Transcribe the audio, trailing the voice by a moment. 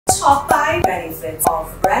top 5 benefits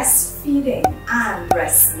of breastfeeding and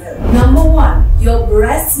breast milk. Number 1, your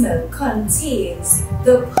breast milk contains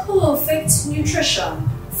the perfect nutrition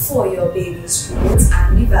for your baby's growth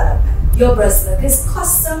and development. Your breast milk is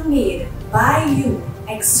custom made by you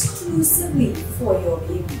exclusively for your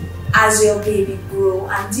baby. As your baby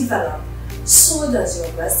grows and develops, so does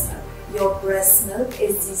your breast milk. Your breast milk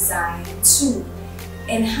is designed to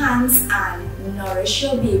enhance and nourish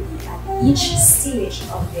your baby at each stage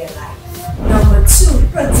of their life. Number 2,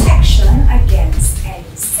 protection against any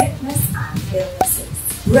sickness and illnesses.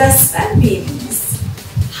 Breastfed babies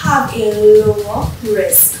have a lower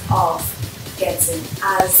risk of getting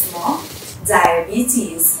asthma,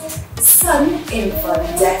 diabetes, sudden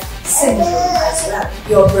infant death syndrome as well.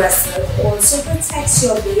 Your breast milk also protects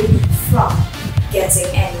your baby from getting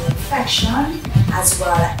any infection as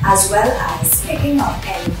well as picking up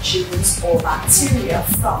any germs or bacteria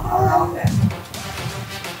from around them.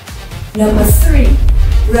 Number 3,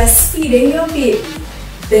 breastfeeding your baby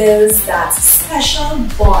builds that special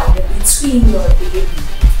bond between your baby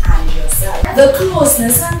and yourself. The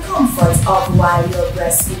closeness and comfort of while you're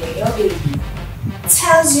breastfeeding your baby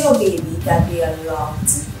tells your baby that they are loved,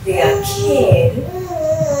 they are cared,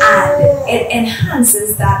 and it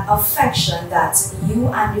enhances that affection that you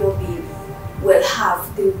and your baby will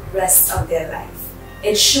have the rest of their life.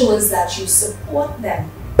 It shows that you support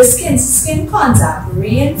them. The skin-to-skin contact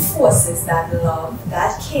reinforces that love,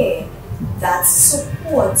 that care, that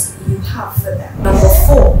support you have for them. Number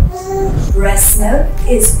 4, breast milk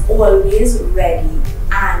is always ready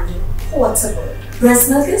and portable.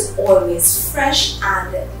 Breast milk is always fresh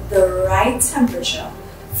and the right temperature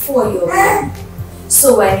for your baby.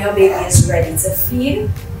 So when your baby is ready to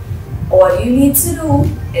feed, all you need to do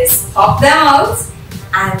is pop them out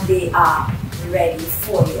and they are ready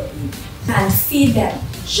for your baby. And feed them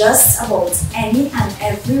just about any and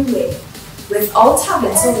every way without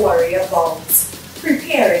having to worry about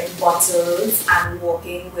preparing bottles and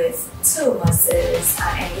working with thermoses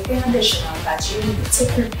and anything additional that you need to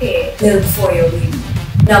prepare milk for your baby.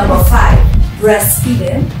 Number 5,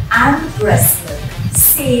 breastfeeding and breast milk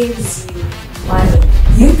saves you money.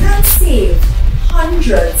 You can save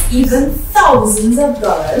hundreds, even thousands of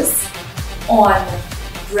dollars on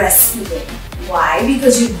breastfeeding. Why?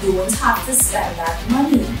 Because you don't have to spend that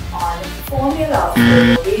money on formula for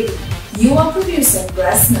your baby. You are producing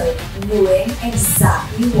breast milk knowing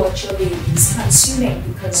exactly what your baby is consuming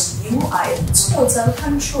because you are in total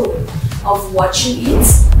control of what you eat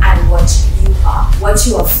and what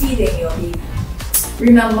you are feeding your baby.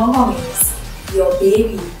 Remember, mommies, your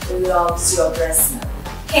baby loves your breast milk.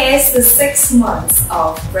 Here's the 6 months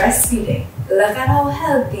of breastfeeding. Look at how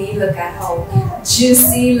healthy, look at how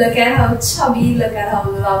juicy, look at how chubby, look at how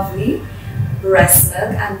lovely breast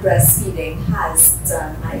milk and breastfeeding has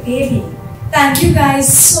done my baby. Thank you guys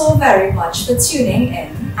so very much for tuning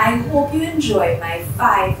in. I hope you enjoy my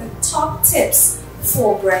 5 top tips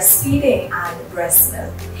for breastfeeding and breast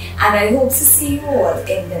milk. And I hope to see you all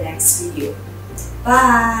in the next video.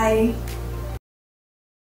 Bye!